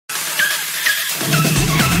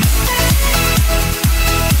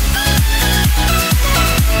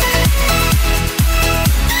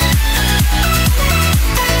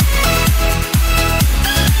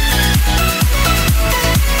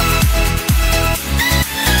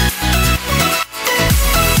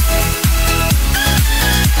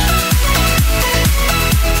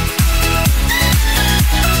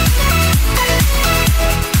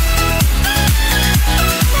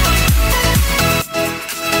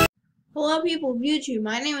Hello people of YouTube,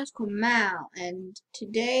 my name is Kamal, and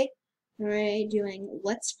today we're doing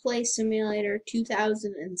Let's Play Simulator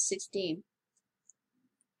 2016.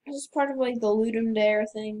 This is part of like the Ludum Dare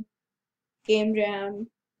thing, Game Jam,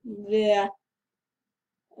 yeah,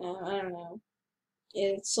 I don't know.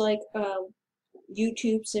 It's like a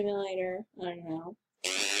YouTube simulator, I don't know.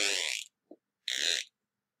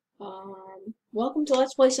 Welcome to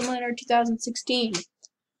Let's Play Simulator 2016.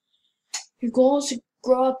 Your goal is to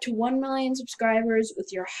grow up to 1 million subscribers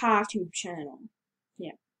with your HaTube channel.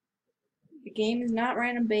 Yeah. The game is not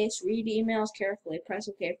random based. Read emails carefully. Press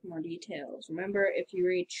OK for more details. Remember, if you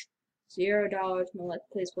reach $0 from the Let's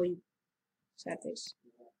Play, will you sad face.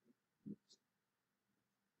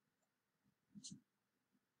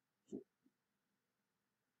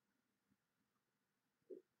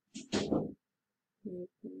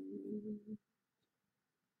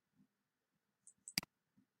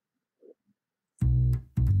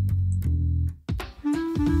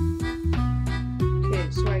 Okay,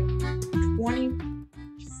 so like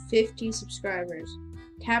 50 subscribers.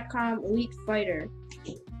 Capcom Elite Fighter.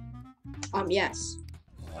 Yes.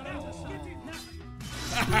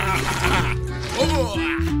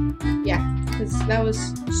 Yeah, because that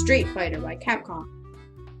was Street Fighter by Capcom.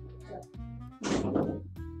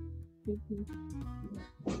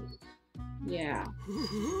 Yeah.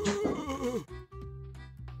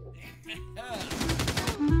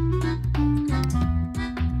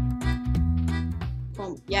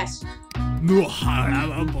 Yes.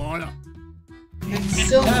 That's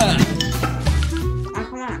so oh,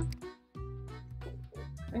 come on.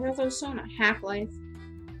 I thought that was so not Half-Life.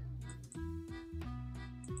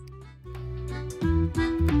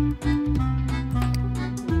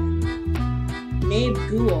 Nabe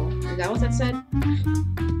Ghoul. Is that what that said?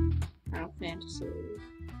 Final Fantasy.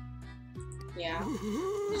 Yeah.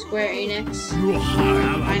 Square Enix.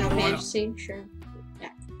 Final Fantasy. Sure.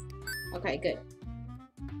 Yeah. Okay, good.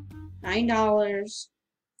 $9.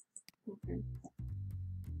 Okay.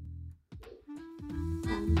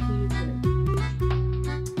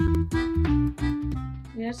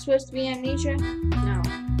 Is that supposed to be Amnesia? No.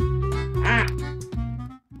 Ah!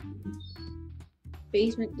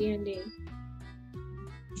 Basement D&D.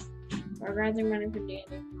 I'd rather run it for D&D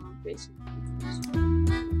from basement.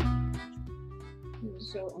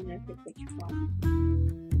 So unepic what you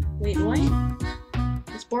from. Wait, what?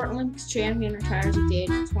 The Sport Olympics champion retires at the age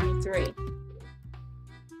of 23.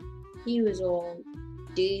 He was old.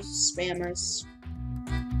 These spammers.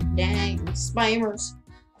 Dang, spammers.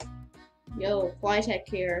 Yo, Flytech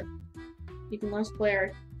here. You can let's play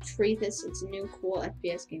our treat this. It's a new cool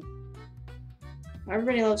FPS game.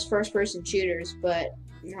 Everybody loves first-person shooters, but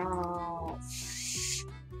no.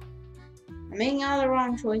 I'm making all the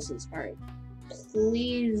wrong choices. Alright.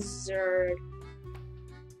 Blizzard.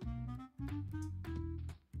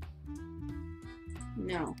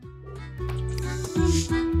 No.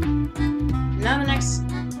 Now the next.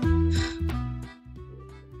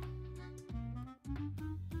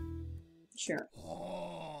 Sure.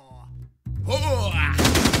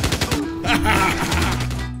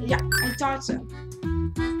 Yeah, I thought so.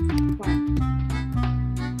 Fine.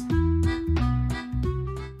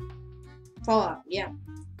 Fallout, yeah.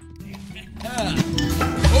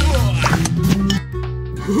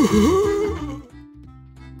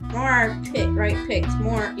 More picks.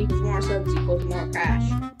 More equals more subs equals more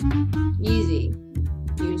cash. Easy.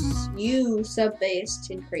 Use sub base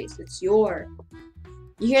to increase. It's your.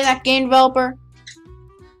 You hear that, game developer?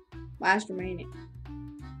 Last remaining.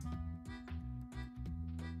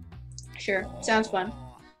 Sure, sounds fun.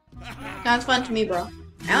 Sounds fun to me, bro.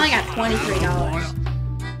 I only got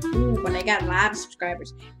 $23. Ooh, but I got a lot of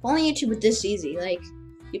subscribers. If only YouTube was this easy. Like,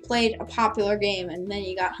 you played a popular game and then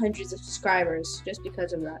you got hundreds of subscribers just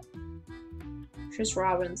because of that. Chris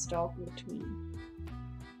Robbins, Dolphin Between.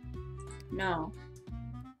 No.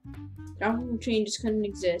 Dolphin Between just couldn't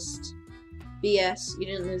exist. BS, you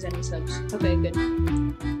didn't lose any subs. Okay, good.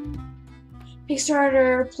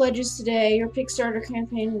 Kickstarter pledges today. Your Kickstarter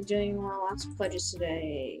campaign is doing well. Lots of pledges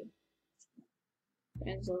today.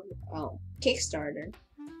 Oh, Kickstarter.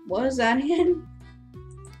 What is that again?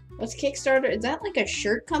 What's Kickstarter? Is that like a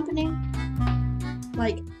shirt company?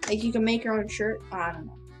 Like you can make your own shirt? Oh, I don't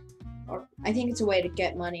know. Or I think it's a way to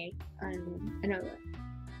get money. I know that.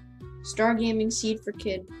 Star Gaming Seed for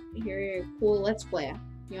Kid. Here, you're a cool Let's Play.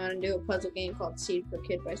 You want to do a puzzle game called Seed for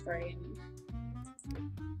Kid by Star Gaming?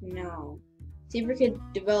 No. Seed for Kid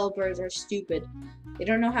developers are stupid. They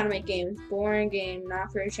don't know how to make games. Boring game,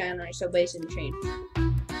 not for your channel, you're so basic and change.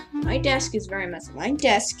 My desk is very messy. That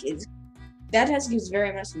desk is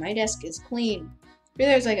very messy. My desk is clean.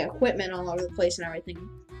 There's like equipment all over the place and everything.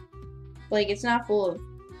 Like, it's not full of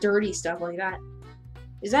dirty stuff like that.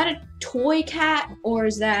 Is that a toy cat, or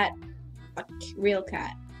is that a real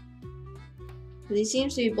cat? Because he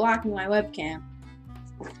seems to be blocking my webcam.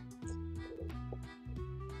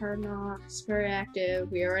 Hard Knocks, very active.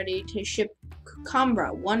 We are ready to ship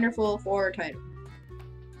Cumbra. Wonderful horror title.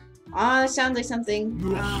 Ah, that sounds like something.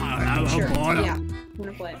 Sure. Yeah, I'm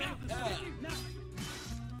gonna play it.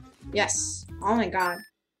 Yes. Oh my god.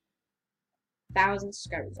 1,000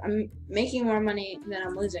 subscribers. I'm making more money than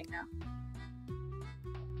I'm losing now.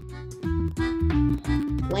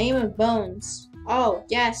 Flame of Bones. Oh,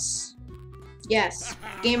 yes. Yes.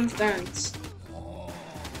 Game of Thrones.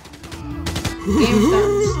 Game of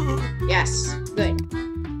Thrones. Yes. Good.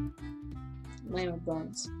 Flame of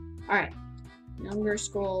Bones. Alright. Younger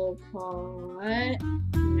Scroll. What?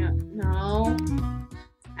 No.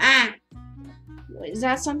 Ah! Is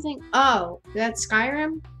that something? Oh, that's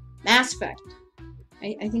Skyrim? Mass Effect.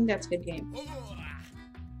 I think that's a good game.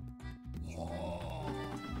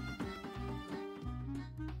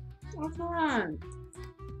 Oh, come on.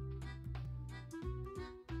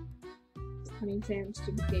 Honey Sam,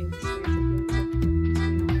 stupid game.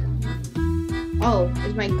 Oh,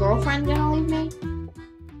 is my girlfriend gonna leave me?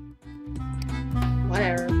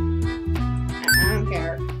 Whatever. I don't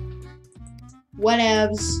care.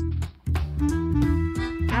 Whatevs.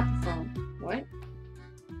 Apple phone. What?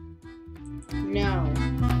 No.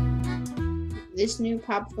 This new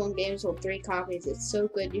Pop Phone game sold 3 copies. It's so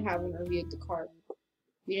good you haven't reviewed the card.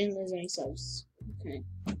 You didn't lose any subs. Okay.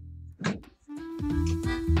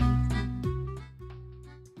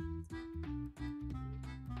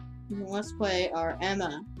 Let's play our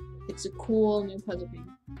Emma. It's a cool new puzzle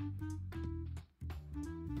game.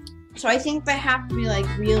 So I think they have to be like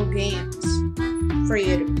real games for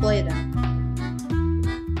you to play them.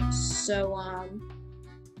 So,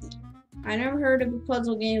 I never heard of a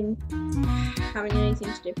puzzle game having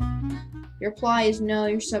anything to do. Your reply is no,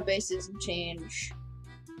 your sub base doesn't change.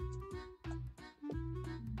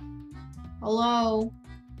 Hello?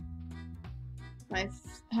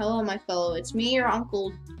 Hello, my fellow. It's me, your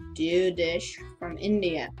Uncle Dudish from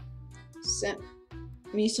India. Send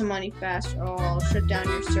me some money fast or I'll shut down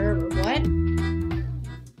your server. What?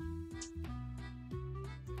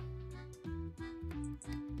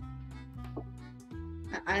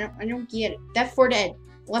 I don't get it. Left 4 Dead.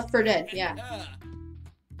 Left 4 Dead, yeah.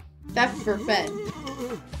 Theft for Fed.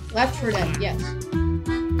 Left 4 Dead, yes.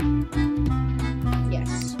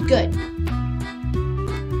 Yes, good.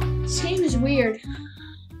 This game is weird.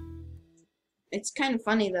 It's kind of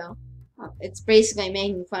funny though. It's basically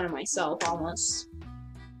making fun of myself almost.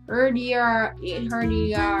 Heard you are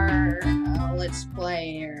let's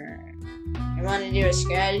play here. I want to do a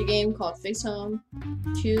strategy game called Fix Home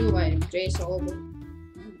 2 by Jason Olber.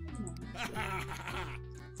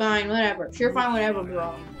 Fine, whatever. Sure, fine, whatever,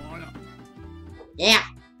 bro. Yeah.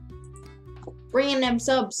 Bring in them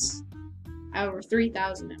subs. Over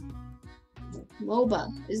 3,000 now. MOBA.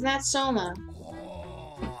 Isn't that Soma?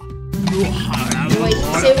 Wait, did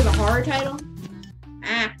you say it was a horror title?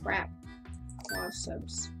 Ah, crap. Lost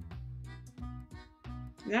subs.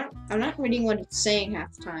 I'm not reading what it's saying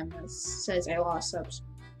half the time. It says I lost subs.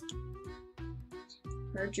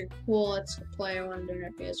 Heard you're cool. Let's play. I want to do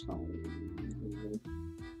an FPS phone.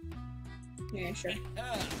 Yeah, sure.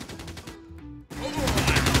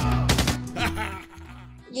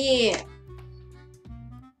 Yeah.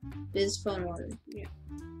 Biz phone order. Yeah.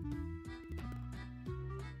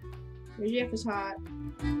 Your is hot.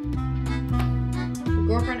 Your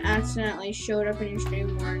girlfriend accidentally showed up in your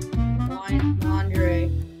stream wearing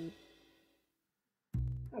lingerie.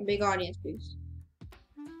 A big audience boost.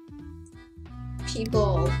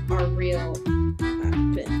 People are real.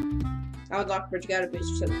 That was awkward. You got a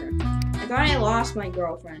boost or something. I thought I lost my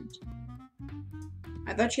girlfriend.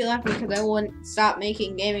 I thought she left me because I wouldn't stop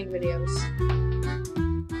making gaming videos.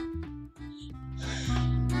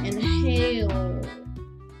 Inhale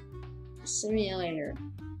Simulator.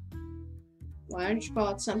 Why don't you call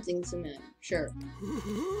it something simulator? Sure.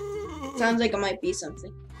 Sounds like it might be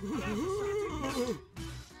something.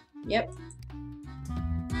 Yep.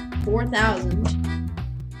 4,000.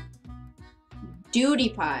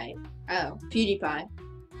 PewDiePie. Oh, PewDiePie.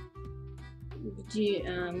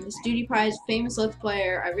 This PewDiePie is a famous Let's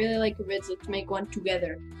Player. I really like your vids. Let's make one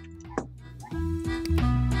together.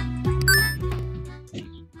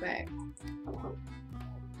 Okay.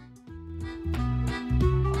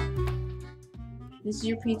 This is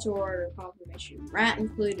your pizza order confirmation. Rat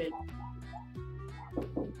included.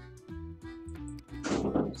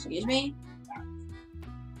 Excuse me?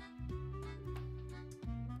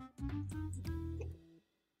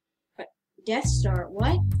 Death Star,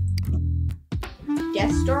 what?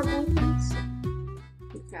 Death Star blueprints?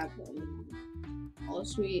 Oh,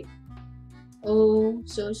 sweet. Oh,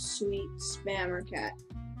 so sweet. Spammer cat.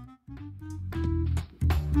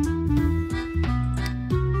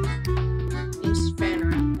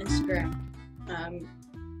 Instagram.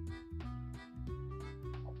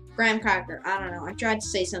 Graham Cracker. I don't know. I tried to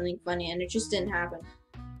say something funny and it just didn't happen.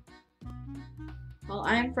 Well,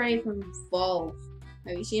 I am Freddy from Valve.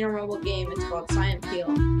 Have you seen a mobile game? It's called Silent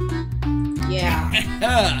Hill. Yeah.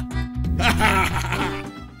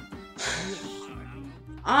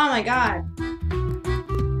 Oh my god.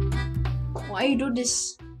 Why you do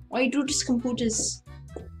this? Why you do this, computers?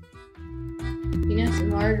 Peanuts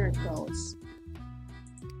and larger pills.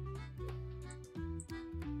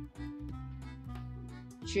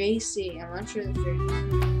 JC. I'm not sure the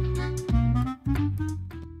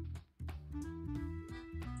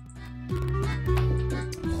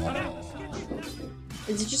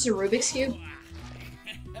Is it just a Rubik's Cube?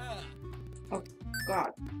 Oh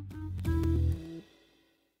god.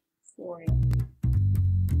 40.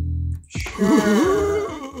 Sure.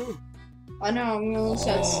 Oh no, I'm gonna lose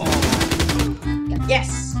this.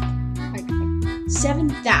 Yes!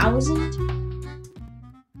 7,000?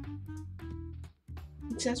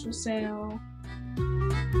 Successful sale.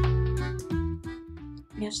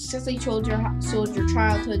 You have successfully sold your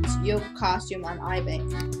childhood's yoga costume on eBay.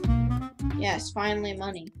 Yes, finally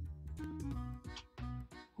money.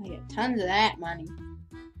 I get tons of that money.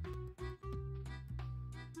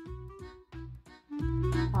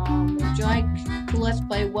 Would you like to let's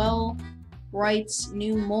play Well Wright's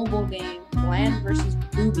new mobile game, Land vs.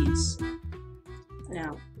 Boobies?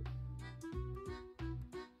 No.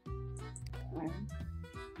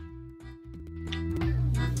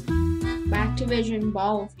 Activision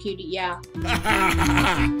Ball of Cutie, yeah.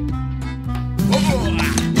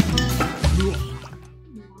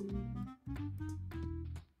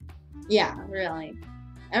 Yeah, really.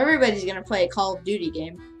 Everybody's gonna play a Call of Duty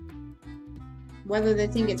game. Whether they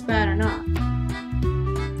think it's bad or not.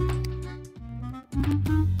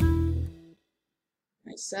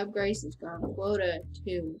 My sub grace is gone. Quota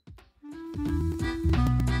 2.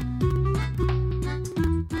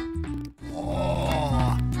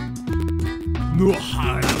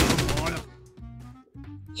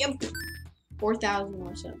 Yep. 4,000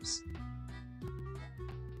 more subs.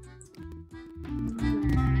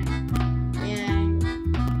 Yeah.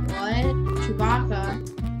 What? Chewbacca.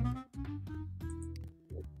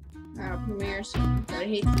 Premiere soon. But I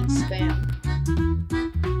hate these spam.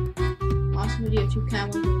 Awesome video of 2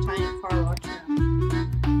 camels in a tiny car watch now.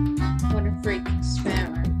 What a freak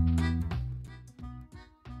spammer.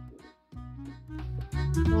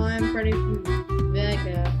 Well, I'm Freddy from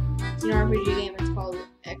Vega. It's an RPG game. It's called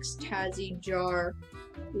Ecstasy Jar.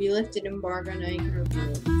 We lifted embargo, now you can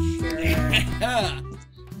review it. Sure.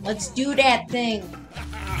 Let's do that thing.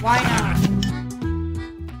 Why not?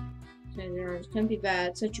 Couldn't be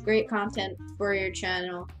bad. Such great content for your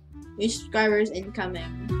channel. New subscribers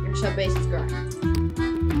incoming. Your sub base is growing.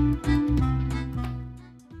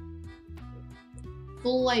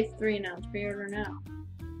 Full Life 3 now. Pre-order now.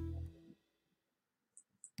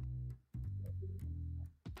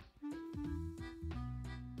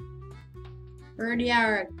 Already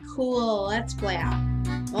our cool Let's Play out.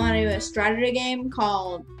 I want to do a strategy game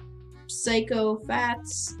called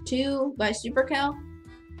Psychophats 2 by Supercal.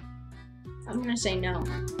 I'm gonna say no.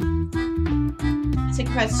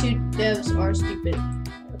 Psychophats 2 devs are stupid.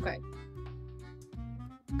 Okay.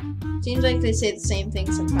 Seems like they say the same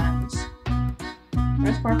thing sometimes.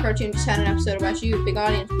 Rest Park Cartoon just had an episode about you. Big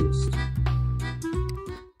audience boost.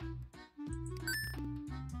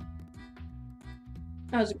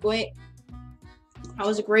 That was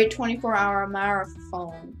a great 24-hour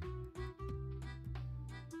marathon.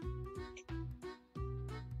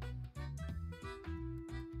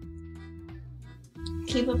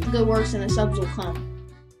 Keep up the good works and the subs will come.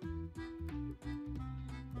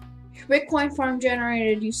 Your Bitcoin farm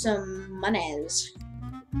generated you some monies.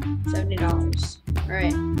 $70.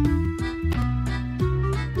 Alright.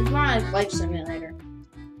 It's more like Life Simulator.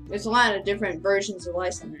 There's a lot of different versions of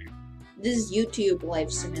Life Simulator. This is YouTube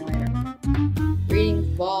Life Simulator. Readings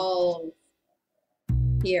Valve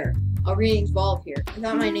here. Oh, Readings Valve here. I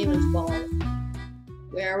thought my name was Valve.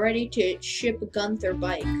 We are ready to ship Gunther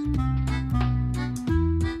bike.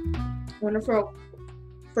 Wonderful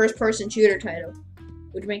first-person shooter title.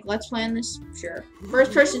 Would you make Let's Play on this? Sure.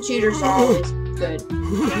 First-person shooters are always good.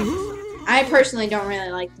 I personally don't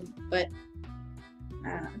really like them, but I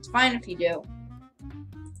don't know. It's fine if you do.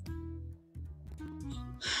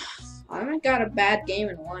 I haven't got a bad game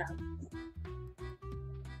in a while.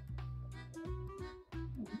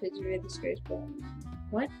 Please read the script.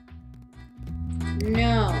 What?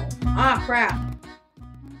 No. Ah, crap.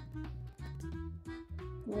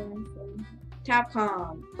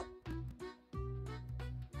 Capcom.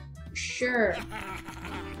 Sure.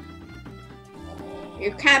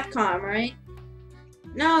 You're Capcom, right?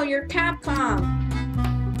 No, you're Capcom.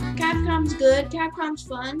 Capcom's good. Capcom's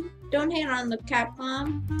fun. Don't hate on the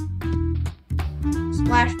Capcom.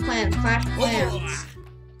 Clash of Clans. Clash of Clans.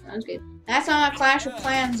 Sounds good. That's not what Clash of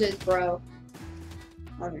Clans is, bro.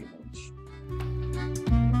 Oh my gosh.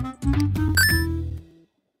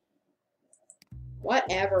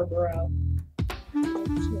 Whatever, bro.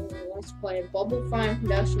 Let's play Bubble Fine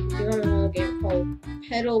Productions doing a little game called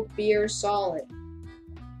Pedal Beer Solid.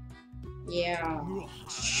 Yeah.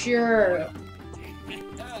 Sure.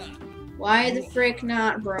 Why the frick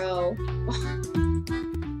not, bro?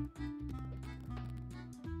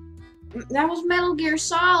 That was Metal Gear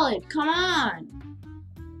Solid. Come on.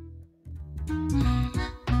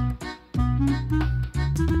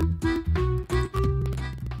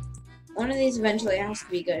 One of these eventually has to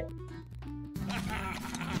be good.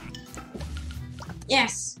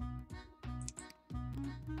 Yes.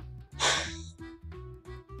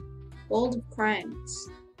 Gold of Crimes.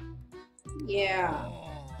 Yeah.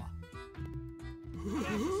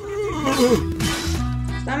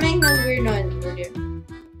 Stop making those weird noises, would you?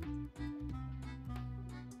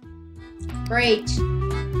 Great.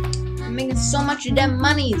 I'm making so much of them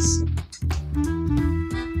monies.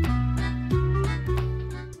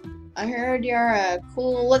 I heard you're a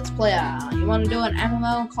cool Let's Player. You want to do an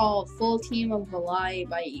MMO called Full Team of Valai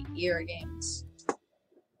by Ear Games.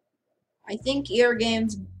 I think Ear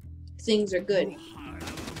Games things are good.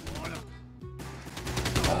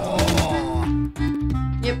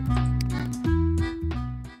 Yep.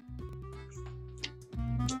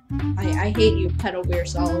 I hate you, Pedal Beer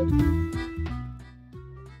Solid.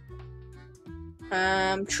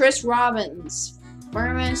 Tris Robbins.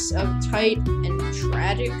 Firmus of Tight and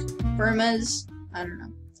Tragic. Firmas. I don't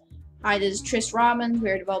know. Hi, this is Tris Robbins. We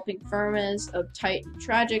are developing Firmas of Tight and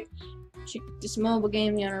Tragic. Check this mobile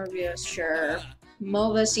game you want to review. Sure.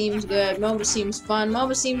 MOBA seems good. MOBA seems fun.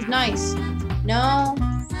 MOBA seems nice. No?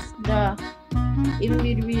 Duh. Even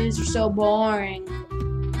B2Bs are so boring.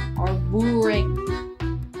 Or boring.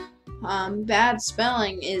 Bad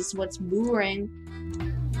spelling is what's boring.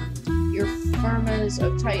 Your Firmas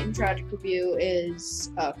of Tight and Tragic review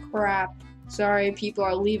is crap. Sorry, people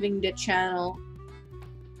are leaving the channel.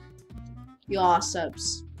 You lost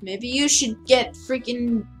subs. Maybe you should get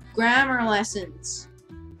freaking grammar lessons.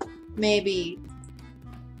 Maybe.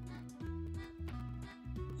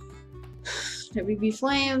 WB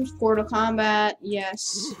Flames, Portal Combat,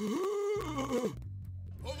 yes.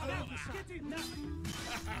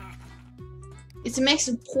 It's a mix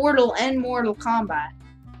of Portal and Mortal Kombat.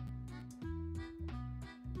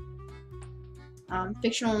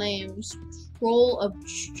 Fictional names. Troll of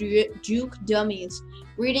Juke Dummies.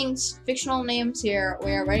 Greetings, fictional names here.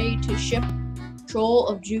 We are ready to ship Troll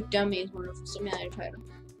of Juke Dummies. Wonderful simulator title.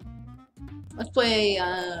 Let's play,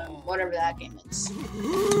 whatever that game is.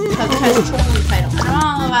 It has a trolling title. I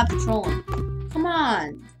don't know about the trolling. Come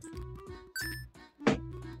on.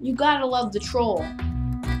 You gotta love the troll.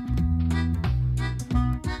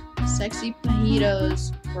 Sexy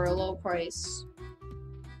fajitos for a low price.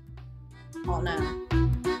 Oh no.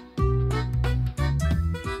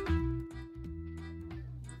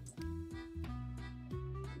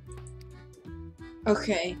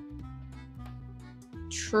 Okay.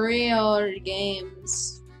 Trio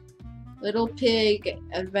games. Little Pig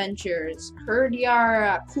Adventures. Heard you're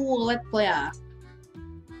a cool Let's Player.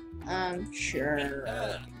 Sure.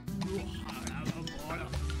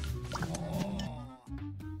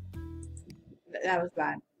 That was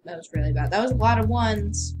bad. That was really bad. That was a lot of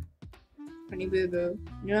ones. Honey Boo Boo.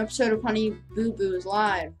 New episode of Honey Boo Boo is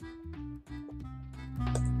live.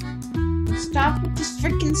 Stop with this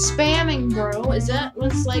freaking spamming, bro. Is that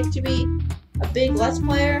what it's like to be a big Let's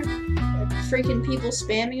Player? Freaking people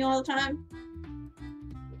spamming you all the time?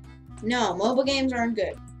 No, mobile games aren't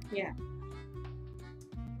good. Yeah.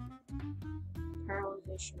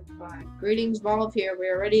 Paralyzation 5. Greetings, Valve here. We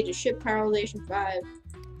are ready to ship Paralyzation 5.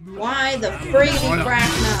 Why the freaking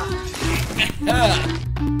crack now?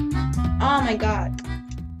 Oh my god.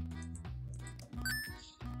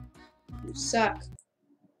 You suck.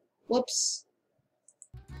 Whoops.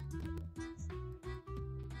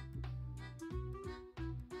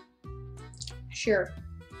 Sure.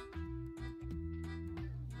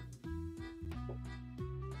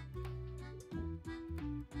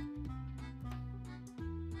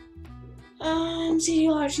 CD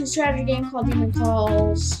launching strategy game called Demon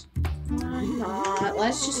Calls. Why not?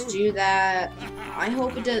 let's just do that. I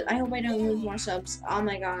hope it does. I hope I don't lose more subs. Oh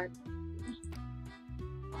my god.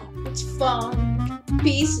 It's falling to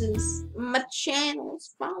pieces. My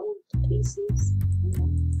channel's falling to pieces.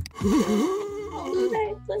 Oh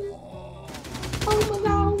my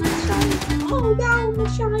god, my channel. Oh god, my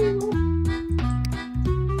channel.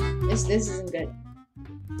 This isn't good.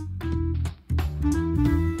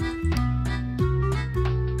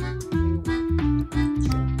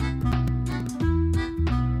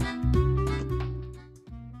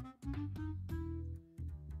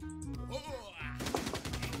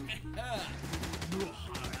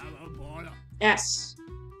 Yes.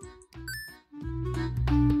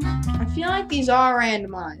 I feel like these are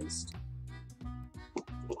randomized.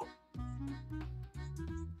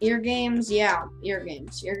 Ear games, yeah. Ear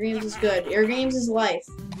games. Ear games is good. Ear games is life.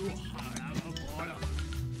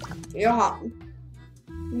 Yeah.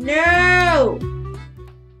 No!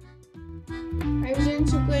 I was doing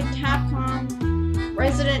so good. Capcom.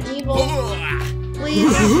 Resident Evil.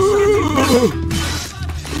 Please.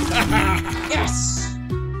 Yes!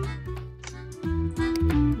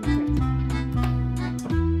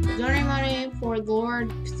 Donate money for Lord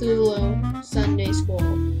Cthulhu Sunday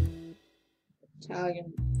School.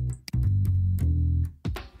 Italian.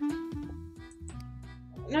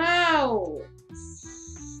 No!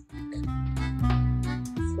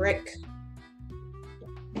 Frick.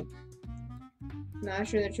 Not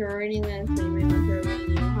sure that you're reading this, but you may want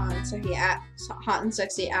to read a hot and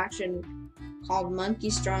sexy action called Monkey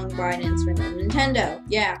Strong Binance from Nintendo.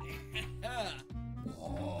 Yeah.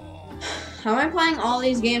 How am I playing all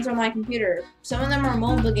these games on my computer? Some of them are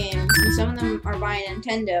mobile games, and some of them are by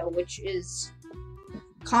Nintendo, which is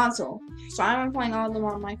console. So I'm playing all of them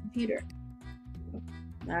on my computer.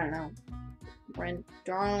 I don't know. Brent,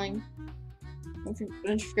 darling.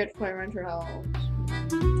 Don't forget to play Rental House.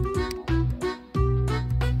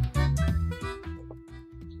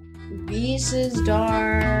 Beast's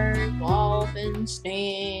Dar,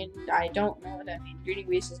 Wolfenstein. I don't know what that means. Reading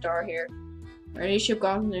Beast's Dar here. Ready to ship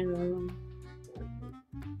golf in room.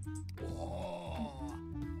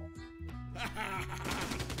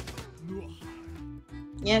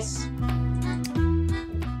 Yes.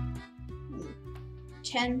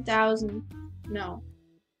 10,000. No.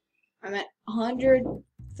 I'm at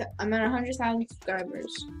 100,000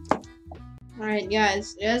 subscribers. Alright,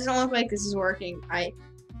 guys. It doesn't look like this is working. I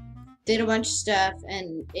did a bunch of stuff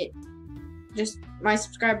and my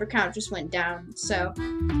subscriber count just went down. So, I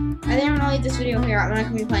think I'm gonna leave this video here. I'm not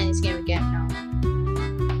gonna be playing this game again, no.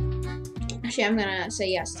 Actually, I'm gonna say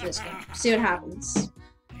yes to this game. See what happens.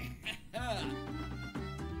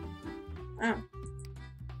 Oh.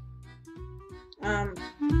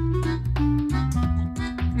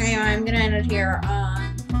 Anyway, I'm gonna end it here.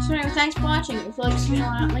 So anyway, thanks for watching. If you like this video,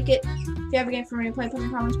 why not like it? If you have a game for me to play, put in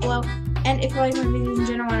the comments below. And if you like my videos in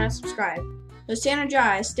general, why not subscribe? So stay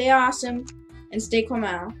energized, stay awesome, and stay cool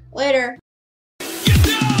now. Later!